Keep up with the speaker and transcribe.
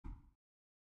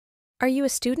Are you a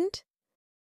student?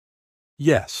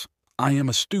 Yes, I am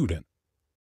a student.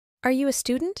 Are you a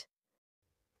student?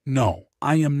 No,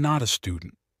 I am not a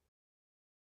student.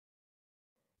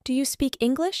 Do you speak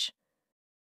English?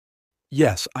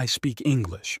 Yes, I speak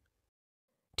English.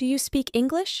 Do you speak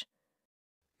English?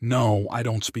 No, I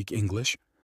don't speak English.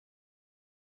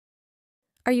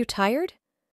 Are you tired?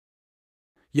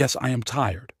 Yes, I am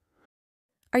tired.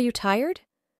 Are you tired?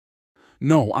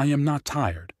 No, I am not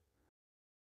tired.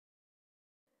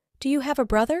 Do you have a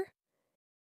brother?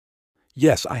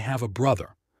 Yes, I have a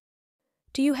brother.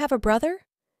 Do you have a brother?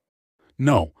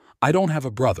 No, I don't have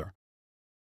a brother.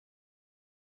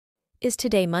 Is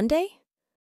today Monday?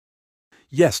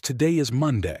 Yes, today is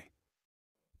Monday.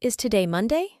 Is today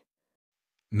Monday?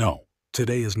 No,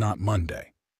 today is not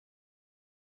Monday.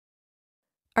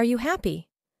 Are you happy?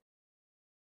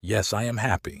 Yes, I am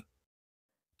happy.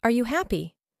 Are you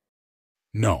happy?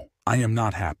 No, I am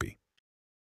not happy.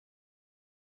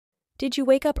 Did you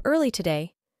wake up early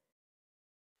today?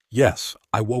 Yes,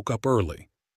 I woke up early.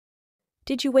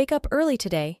 Did you wake up early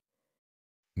today?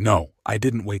 No, I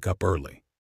didn't wake up early.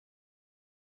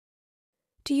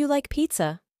 Do you like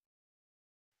pizza?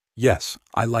 Yes,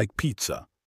 I like pizza.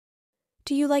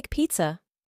 Do you like pizza?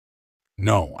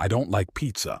 No, I don't like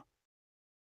pizza.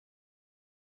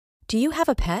 Do you have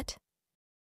a pet?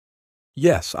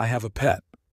 Yes, I have a pet.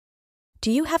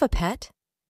 Do you have a pet?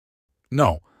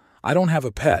 No, I don't have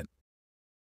a pet.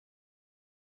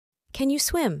 Can you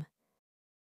swim?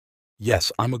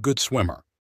 Yes, I'm a good swimmer.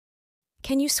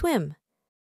 Can you swim?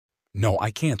 No,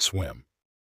 I can't swim.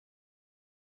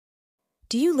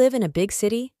 Do you live in a big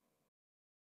city?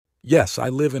 Yes, I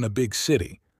live in a big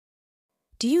city.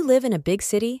 Do you live in a big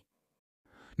city?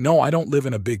 No, I don't live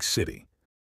in a big city.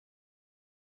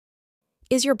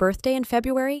 Is your birthday in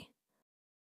February?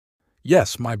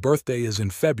 Yes, my birthday is in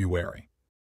February.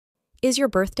 Is your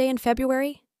birthday in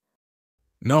February?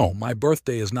 No, my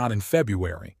birthday is not in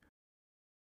February.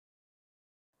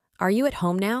 Are you at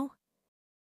home now?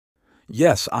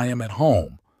 Yes, I am at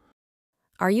home.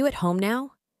 Are you at home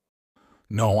now?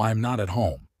 No, I am not at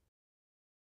home.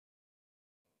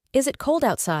 Is it cold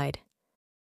outside?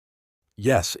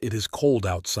 Yes, it is cold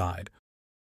outside.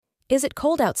 Is it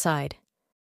cold outside?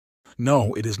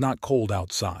 No, it is not cold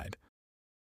outside.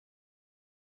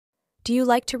 Do you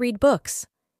like to read books?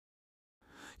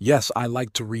 Yes, I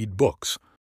like to read books.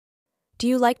 Do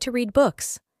you like to read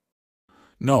books?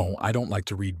 No, I don't like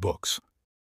to read books.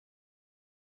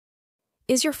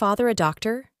 Is your father a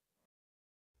doctor?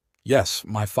 Yes,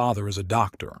 my father is a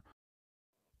doctor.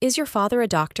 Is your father a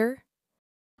doctor?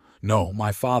 No,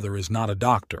 my father is not a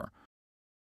doctor.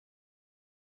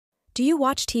 Do you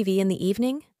watch TV in the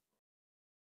evening?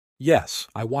 Yes,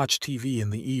 I watch TV in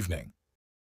the evening.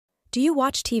 Do you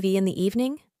watch TV in the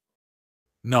evening?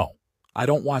 No, I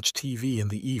don't watch TV in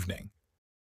the evening.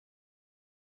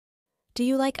 Do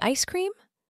you like ice cream?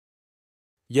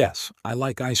 Yes, I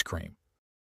like ice cream.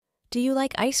 Do you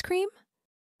like ice cream?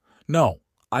 No,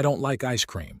 I don't like ice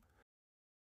cream.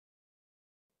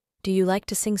 Do you like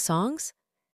to sing songs?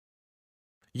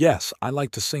 Yes, I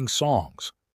like to sing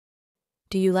songs.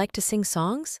 Do you like to sing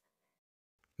songs?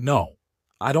 No,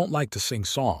 I don't like to sing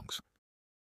songs.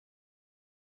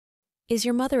 Is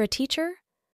your mother a teacher?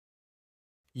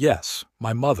 Yes,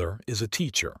 my mother is a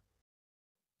teacher.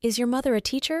 Is your mother a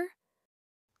teacher?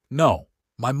 No,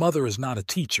 my mother is not a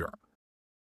teacher.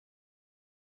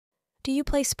 Do you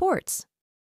play sports?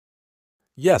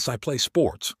 Yes, I play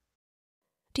sports.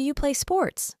 Do you play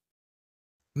sports?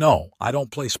 No, I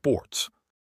don't play sports.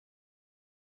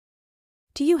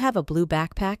 Do you have a blue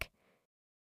backpack?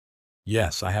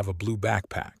 Yes, I have a blue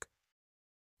backpack.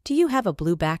 Do you have a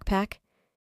blue backpack?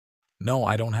 No,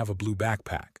 I don't have a blue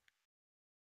backpack.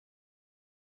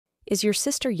 Is your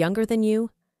sister younger than you?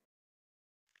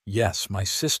 Yes, my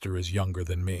sister is younger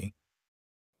than me.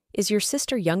 Is your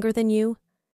sister younger than you?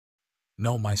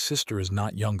 No, my sister is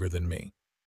not younger than me.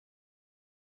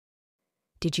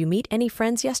 Did you meet any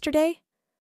friends yesterday?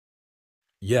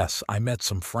 Yes, I met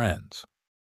some friends.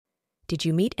 Did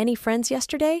you meet any friends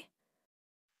yesterday?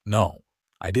 No,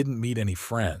 I didn't meet any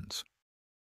friends.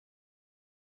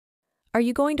 Are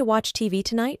you going to watch TV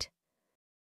tonight?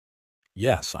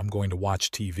 Yes, I'm going to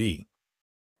watch TV.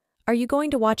 Are you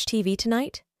going to watch TV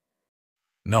tonight?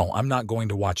 No, I'm not going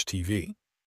to watch TV.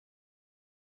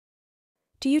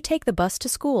 Do you take the bus to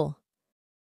school?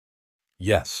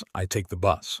 Yes, I take the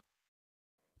bus.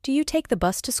 Do you take the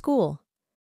bus to school?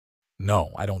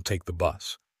 No, I don't take the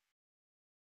bus.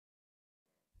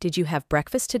 Did you have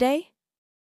breakfast today?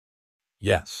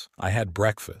 Yes, I had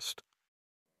breakfast.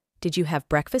 Did you have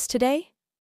breakfast today?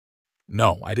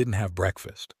 No, I didn't have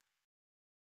breakfast.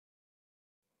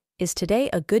 Is today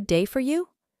a good day for you?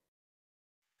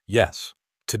 Yes,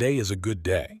 today is a good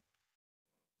day.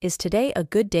 Is today a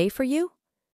good day for you?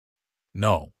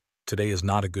 No, today is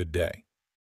not a good day.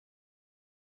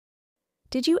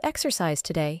 Did you exercise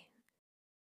today?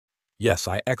 Yes,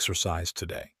 I exercised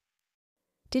today.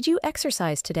 Did you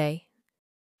exercise today?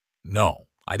 No,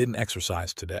 I didn't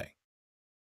exercise today.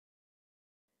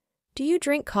 Do you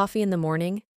drink coffee in the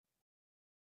morning?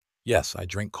 Yes, I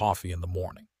drink coffee in the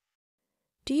morning.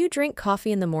 Do you drink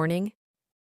coffee in the morning?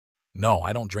 No,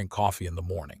 I don't drink coffee in the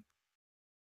morning.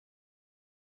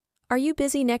 Are you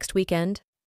busy next weekend?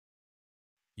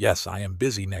 Yes, I am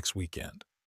busy next weekend.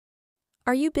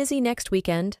 Are you busy next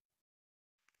weekend?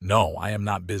 No, I am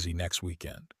not busy next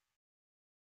weekend.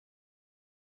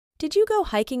 Did you go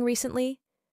hiking recently?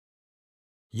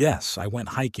 Yes, I went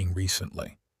hiking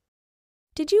recently.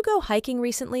 Did you go hiking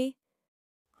recently?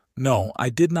 No, I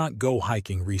did not go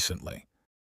hiking recently.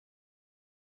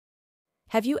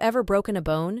 Have you ever broken a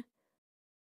bone?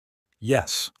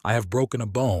 Yes, I have broken a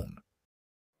bone.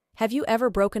 Have you ever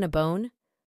broken a bone?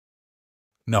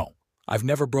 No, I've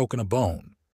never broken a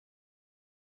bone.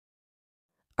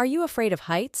 Are you afraid of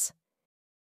heights?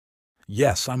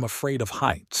 Yes, I'm afraid of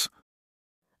heights.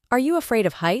 Are you afraid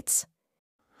of heights?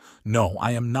 No,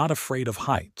 I am not afraid of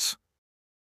heights.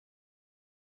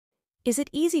 Is it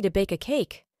easy to bake a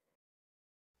cake?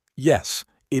 Yes,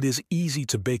 it is easy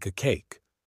to bake a cake.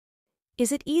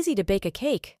 Is it easy to bake a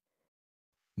cake?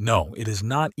 No, it is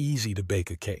not easy to bake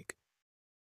a cake.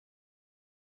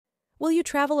 Will you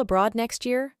travel abroad next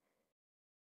year?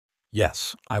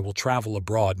 Yes, I will travel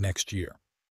abroad next year.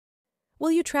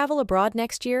 Will you travel abroad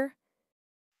next year?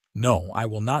 No, I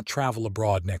will not travel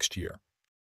abroad next year.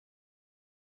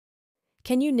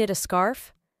 Can you knit a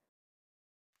scarf?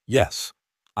 Yes,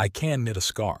 I can knit a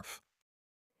scarf.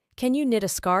 Can you knit a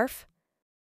scarf?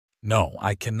 No,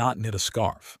 I cannot knit a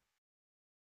scarf.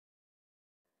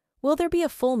 Will there be a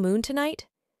full moon tonight?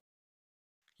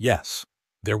 Yes,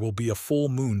 there will be a full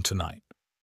moon tonight.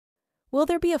 Will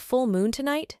there be a full moon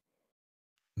tonight?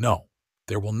 No,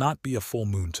 there will not be a full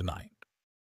moon tonight.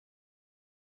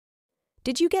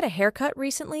 Did you get a haircut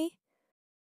recently?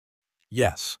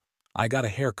 Yes, I got a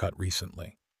haircut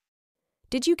recently.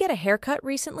 Did you get a haircut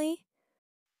recently?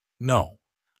 No,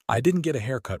 I didn't get a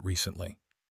haircut recently.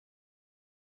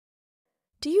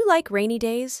 Do you like rainy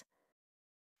days?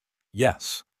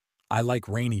 Yes, I like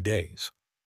rainy days.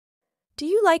 Do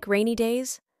you like rainy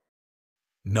days?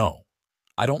 No,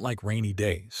 I don't like rainy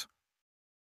days.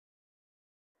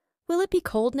 Will it be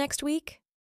cold next week?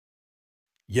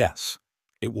 Yes,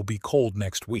 it will be cold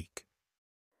next week.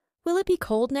 Will it be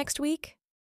cold next week?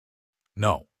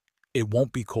 No, it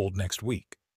won't be cold next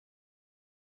week.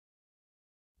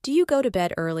 Do you go to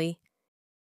bed early?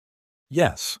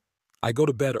 Yes, I go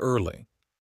to bed early.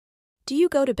 Do you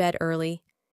go to bed early?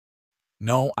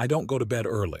 No, I don't go to bed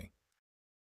early.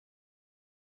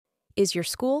 Is your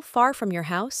school far from your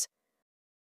house?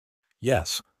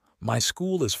 Yes, my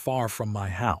school is far from my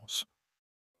house.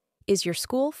 Is your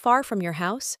school far from your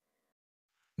house?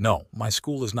 No, my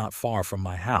school is not far from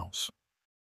my house.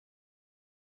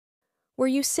 Were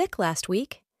you sick last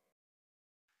week?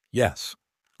 Yes,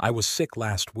 I was sick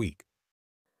last week.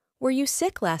 Were you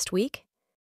sick last week?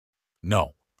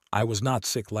 No, I was not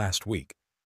sick last week.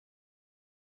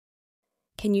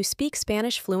 Can you speak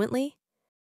Spanish fluently?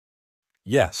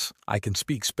 Yes, I can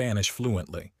speak Spanish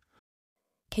fluently.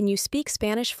 Can you speak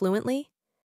Spanish fluently?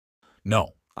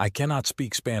 No, I cannot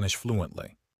speak Spanish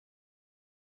fluently.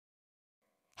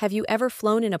 Have you ever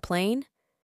flown in a plane?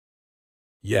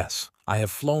 Yes, I have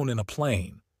flown in a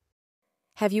plane.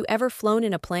 Have you ever flown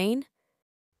in a plane?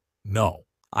 No,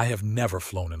 I have never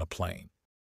flown in a plane.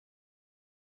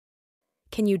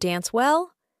 Can you dance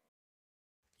well?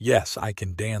 Yes, I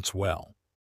can dance well.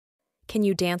 Can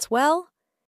you dance well?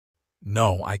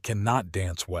 No, I cannot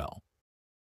dance well.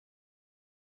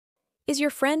 Is your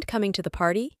friend coming to the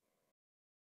party?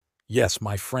 Yes,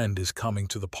 my friend is coming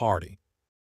to the party.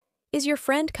 Is your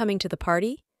friend coming to the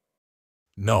party?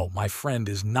 No, my friend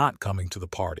is not coming to the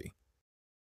party.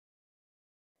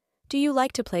 Do you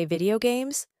like to play video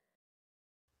games?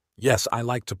 Yes, I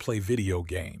like to play video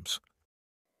games.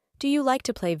 Do you like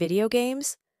to play video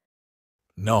games?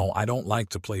 No, I don't like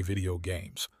to play video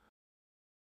games.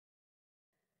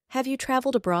 Have you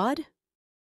traveled abroad?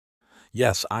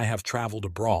 Yes, I have traveled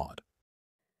abroad.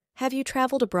 Have you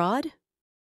traveled abroad?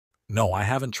 No, I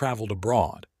haven't traveled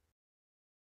abroad.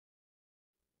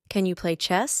 Can you play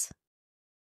chess?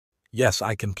 Yes,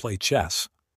 I can play chess.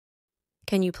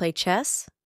 Can you play chess?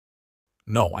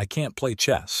 No, I can't play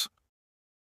chess.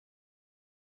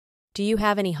 Do you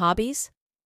have any hobbies?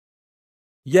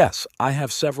 Yes, I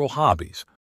have several hobbies.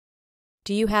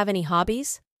 Do you have any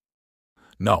hobbies?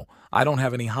 No, I don't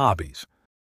have any hobbies.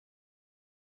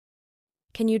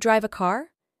 Can you drive a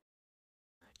car?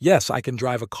 Yes, I can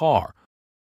drive a car.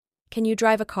 Can you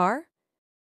drive a car?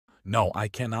 No, I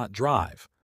cannot drive.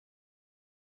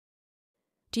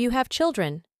 Do you have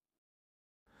children?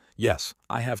 Yes,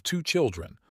 I have 2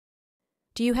 children.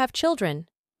 Do you have children?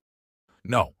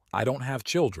 No, I don't have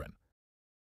children.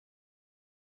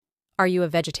 Are you a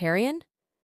vegetarian?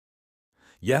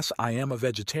 Yes, I am a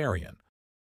vegetarian.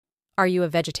 Are you a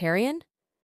vegetarian?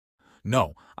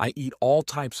 No, I eat all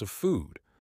types of food.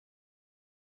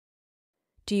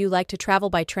 Do you like to travel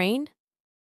by train?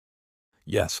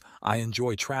 Yes, I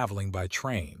enjoy traveling by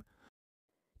train.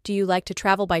 Do you like to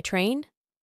travel by train?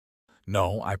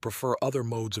 No, I prefer other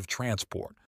modes of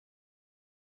transport.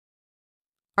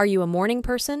 Are you a morning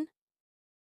person?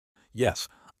 Yes,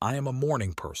 I am a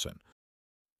morning person.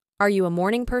 Are you a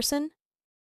morning person?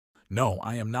 No,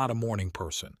 I am not a morning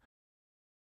person.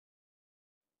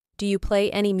 Do you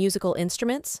play any musical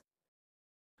instruments?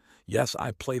 Yes,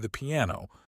 I play the piano.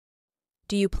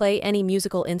 Do you play any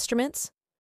musical instruments?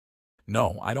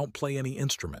 No, I don't play any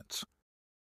instruments.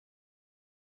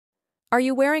 Are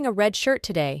you wearing a red shirt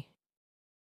today?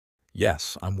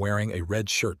 Yes, I'm wearing a red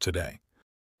shirt today.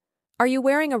 Are you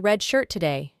wearing a red shirt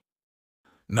today?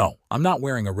 No, I'm not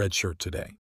wearing a red shirt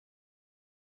today.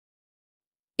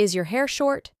 Is your hair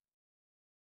short?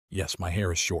 Yes, my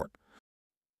hair is short.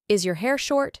 Is your hair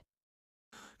short?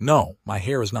 No, my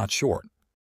hair is not short.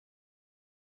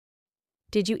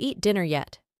 Did you eat dinner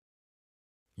yet?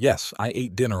 Yes, I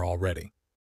ate dinner already.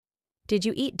 Did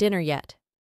you eat dinner yet?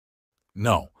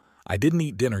 No, I didn't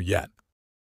eat dinner yet.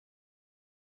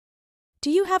 Do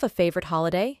you have a favorite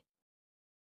holiday?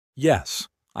 Yes,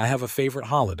 I have a favorite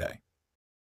holiday.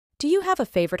 Do you have a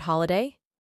favorite holiday?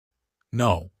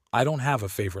 No, I don't have a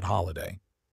favorite holiday.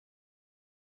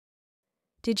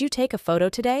 Did you take a photo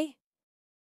today?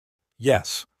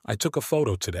 Yes, I took a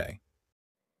photo today.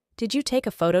 Did you take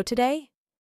a photo today?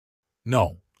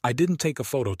 No, I didn't take a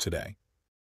photo today.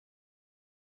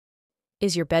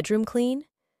 Is your bedroom clean?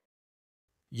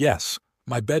 Yes,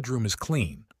 my bedroom is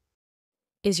clean.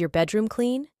 Is your bedroom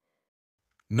clean?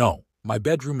 No, my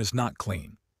bedroom is not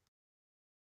clean.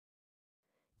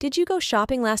 Did you go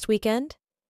shopping last weekend?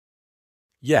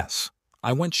 Yes,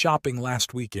 I went shopping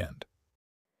last weekend.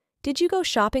 Did you go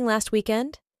shopping last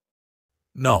weekend?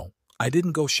 No, I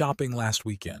didn't go shopping last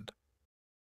weekend.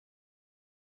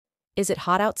 Is it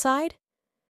hot outside?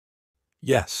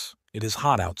 Yes, it is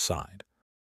hot outside.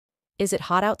 Is it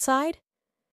hot outside?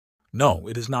 No,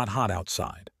 it is not hot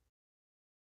outside.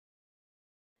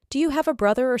 Do you have a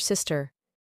brother or sister?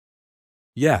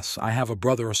 Yes, I have a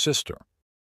brother or sister.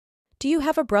 Do you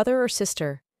have a brother or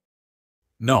sister?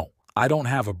 No, I don't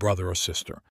have a brother or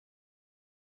sister.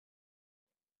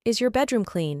 Is your bedroom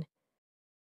clean?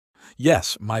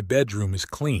 Yes, my bedroom is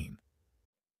clean.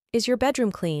 Is your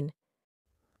bedroom clean?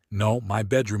 No, my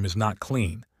bedroom is not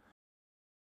clean.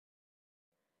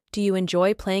 Do you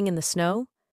enjoy playing in the snow?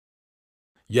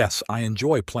 Yes, I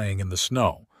enjoy playing in the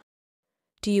snow.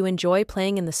 Do you enjoy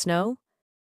playing in the snow?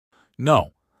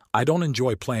 No, I don't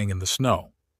enjoy playing in the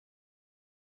snow.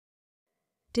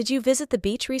 Did you visit the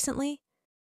beach recently?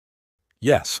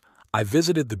 Yes, I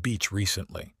visited the beach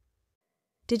recently.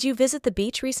 Did you visit the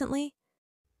beach recently?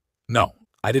 No,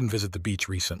 I didn't visit the beach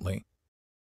recently.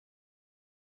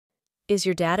 Is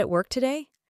your dad at work today?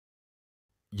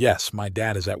 Yes, my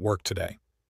dad is at work today.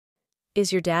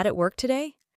 Is your dad at work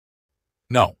today?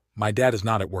 No, my dad is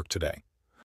not at work today.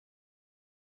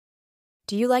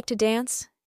 Do you like to dance?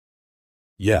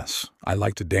 Yes, I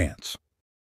like to dance.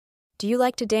 Do you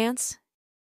like to dance?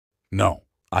 No,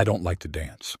 I don't like to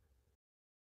dance.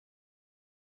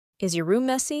 Is your room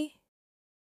messy?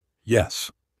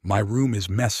 Yes, my room is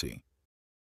messy.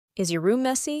 Is your room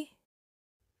messy?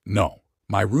 No,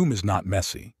 my room is not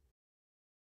messy.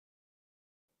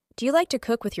 Do you like to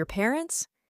cook with your parents?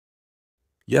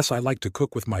 Yes, I like to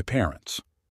cook with my parents.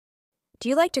 Do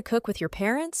you like to cook with your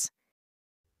parents?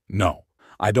 No,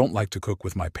 I don't like to cook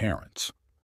with my parents.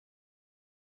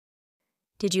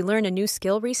 Did you learn a new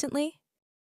skill recently?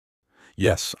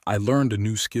 Yes, I learned a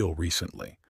new skill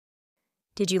recently.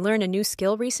 Did you learn a new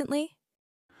skill recently?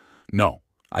 No,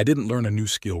 I didn't learn a new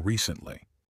skill recently.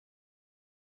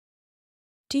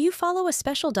 Do you follow a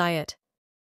special diet?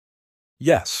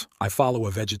 Yes, I follow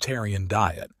a vegetarian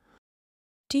diet.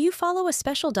 Do you follow a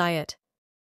special diet?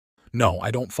 No,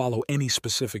 I don't follow any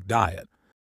specific diet.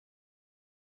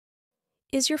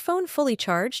 Is your phone fully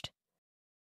charged?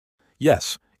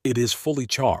 Yes, it is fully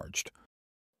charged.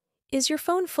 Is your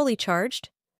phone fully charged?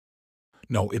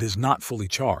 No, it is not fully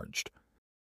charged.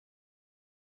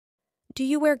 Do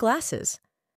you wear glasses?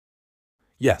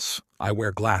 Yes, I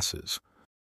wear glasses.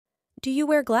 Do you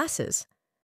wear glasses?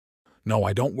 No,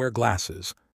 I don't wear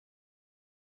glasses.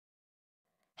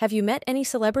 Have you met any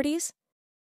celebrities?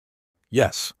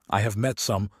 Yes, I have met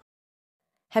some.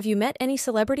 Have you met any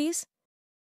celebrities?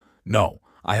 No,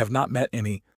 I have not met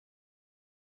any.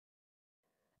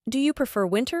 Do you prefer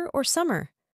winter or summer?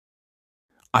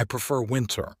 I prefer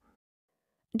winter.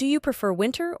 Do you prefer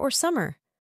winter or summer?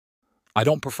 I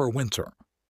don't prefer winter.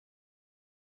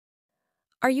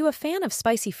 Are you a fan of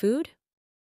spicy food?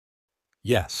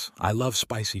 Yes, I love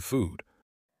spicy food.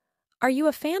 Are you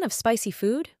a fan of spicy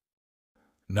food?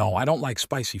 No, I don't like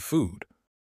spicy food.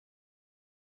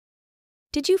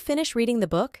 Did you finish reading the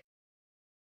book?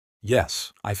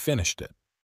 Yes, I finished it.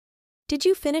 Did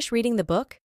you finish reading the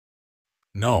book?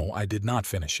 No, I did not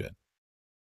finish it.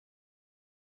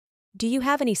 Do you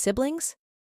have any siblings?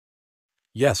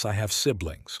 Yes, I have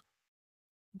siblings.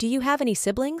 Do you have any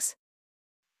siblings?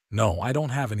 No, I don't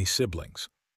have any siblings.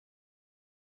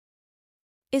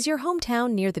 Is your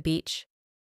hometown near the beach?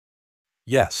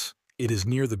 Yes, it is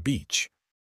near the beach.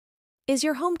 Is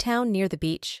your hometown near the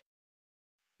beach?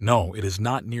 No, it is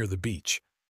not near the beach.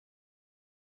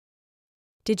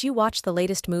 Did you watch the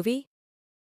latest movie?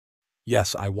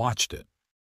 Yes, I watched it.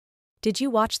 Did you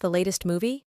watch the latest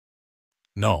movie?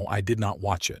 No, I did not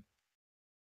watch it.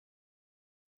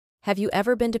 Have you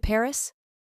ever been to Paris?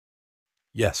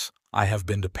 Yes, I have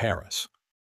been to Paris.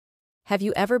 Have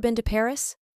you ever been to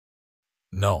Paris?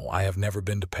 No, I have never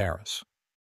been to Paris.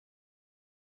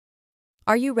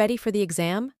 Are you ready for the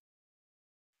exam?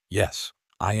 Yes,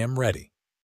 I am ready.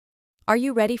 Are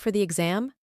you ready for the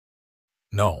exam?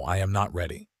 No, I am not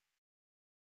ready.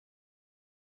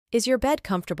 Is your bed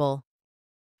comfortable?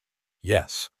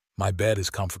 Yes, my bed is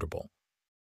comfortable.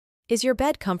 Is your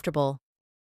bed comfortable?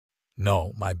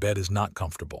 No, my bed is not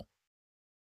comfortable.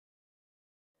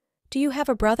 Do you have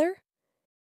a brother?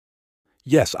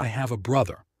 Yes, I have a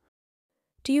brother.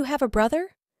 Do you have a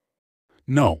brother?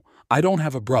 No, I don't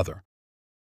have a brother.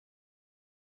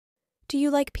 Do you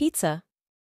like pizza?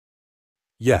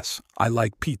 Yes, I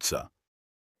like pizza.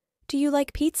 Do you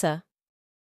like pizza?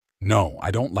 No,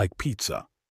 I don't like pizza.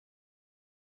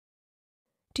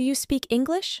 Do you speak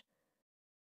English?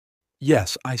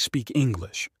 Yes, I speak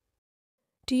English.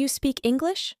 Do you speak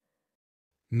English?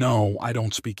 No, I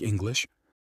don't speak English.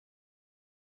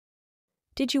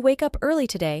 Did you wake up early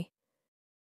today?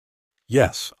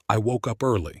 Yes, I woke up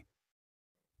early.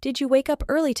 Did you wake up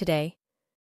early today?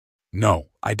 No,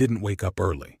 I didn't wake up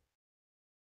early.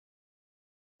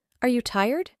 Are you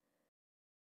tired?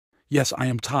 Yes, I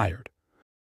am tired.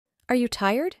 Are you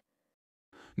tired?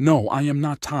 No, I am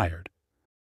not tired.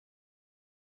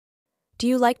 Do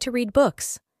you like to read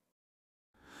books?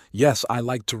 Yes, I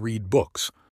like to read books.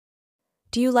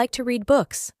 Do you like to read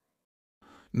books?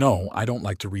 No, I don't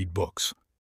like to read books.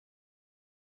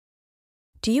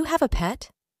 Do you have a pet?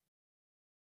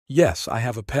 Yes, I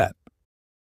have a pet.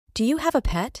 Do you have a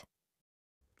pet?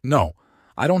 No,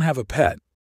 I don't have a pet.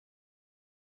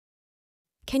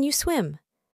 Can you swim?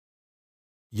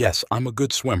 Yes, I'm a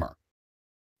good swimmer.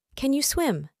 Can you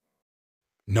swim?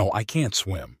 No, I can't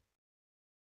swim.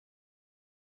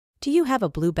 Do you have a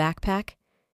blue backpack?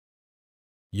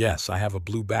 Yes, I have a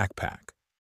blue backpack.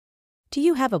 Do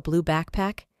you have a blue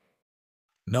backpack?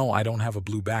 No, I don't have a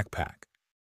blue backpack.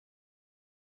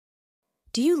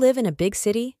 Do you live in a big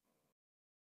city?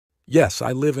 Yes,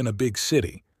 I live in a big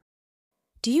city.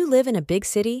 Do you live in a big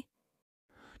city?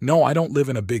 No, I don't live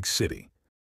in a big city.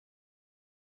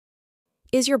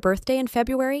 Is your birthday in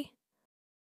February?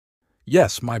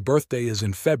 Yes, my birthday is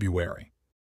in February.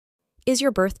 Is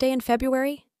your birthday in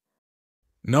February?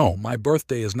 No, my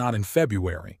birthday is not in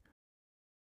February.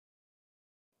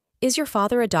 Is your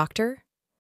father a doctor?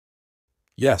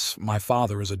 Yes, my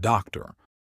father is a doctor.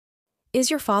 Is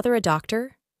your father a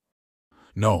doctor?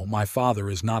 No, my father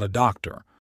is not a doctor.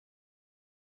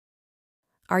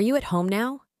 Are you at home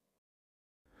now?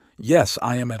 Yes,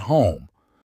 I am at home.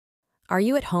 Are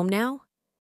you at home now?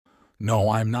 No,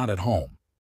 I'm not at home.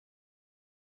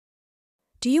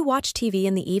 Do you watch TV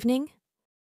in the evening?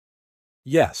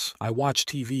 Yes, I watch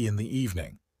TV in the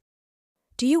evening.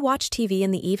 Do you watch TV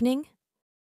in the evening?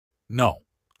 No,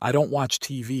 I don't watch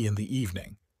TV in the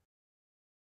evening.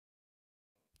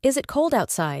 Is it cold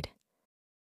outside?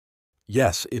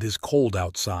 Yes, it is cold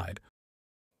outside.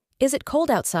 Is it cold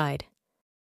outside?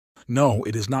 No,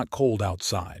 it is not cold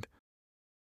outside.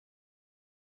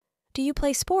 Do you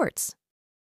play sports?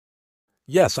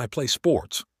 Yes, I play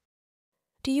sports.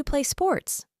 Do you play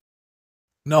sports?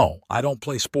 No, I don't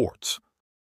play sports.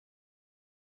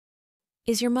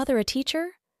 Is your mother a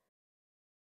teacher?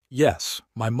 Yes,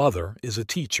 my mother is a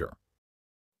teacher.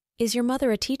 Is your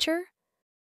mother a teacher?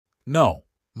 No,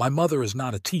 my mother is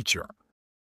not a teacher.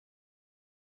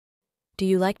 Do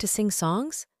you like to sing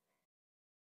songs?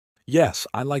 Yes,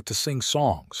 I like to sing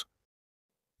songs.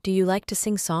 Do you like to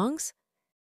sing songs?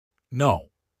 No,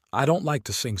 I don't like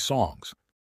to sing songs.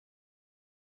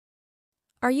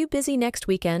 Are you busy next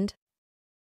weekend?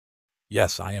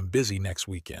 Yes, I am busy next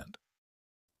weekend.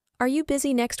 Are you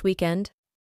busy next weekend?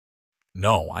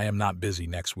 No, I am not busy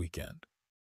next weekend.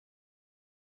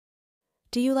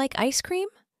 Do you like ice cream?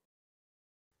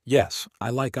 Yes,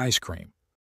 I like ice cream.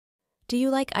 Do you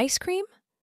like ice cream?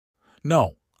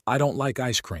 No, I don't like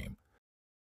ice cream.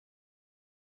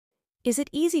 Is it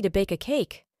easy to bake a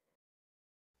cake?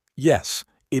 Yes,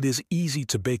 it is easy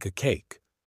to bake a cake.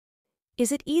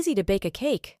 Is it easy to bake a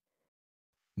cake?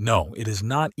 No, it is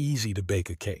not easy to bake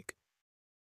a cake.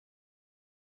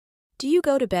 Do you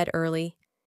go to bed early?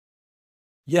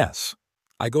 Yes,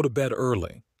 I go to bed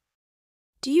early.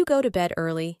 Do you go to bed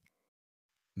early?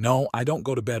 No, I don't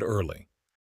go to bed early.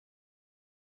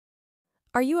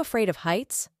 Are you afraid of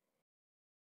heights?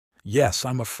 Yes,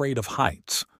 I'm afraid of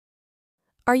heights.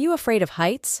 Are you afraid of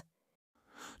heights?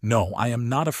 No, I am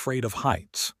not afraid of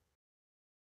heights.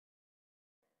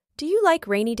 Do you like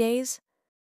rainy days?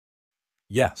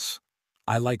 Yes,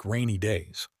 I like rainy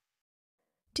days.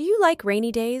 Do you like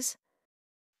rainy days?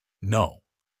 No,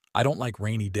 I don't like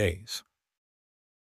rainy days.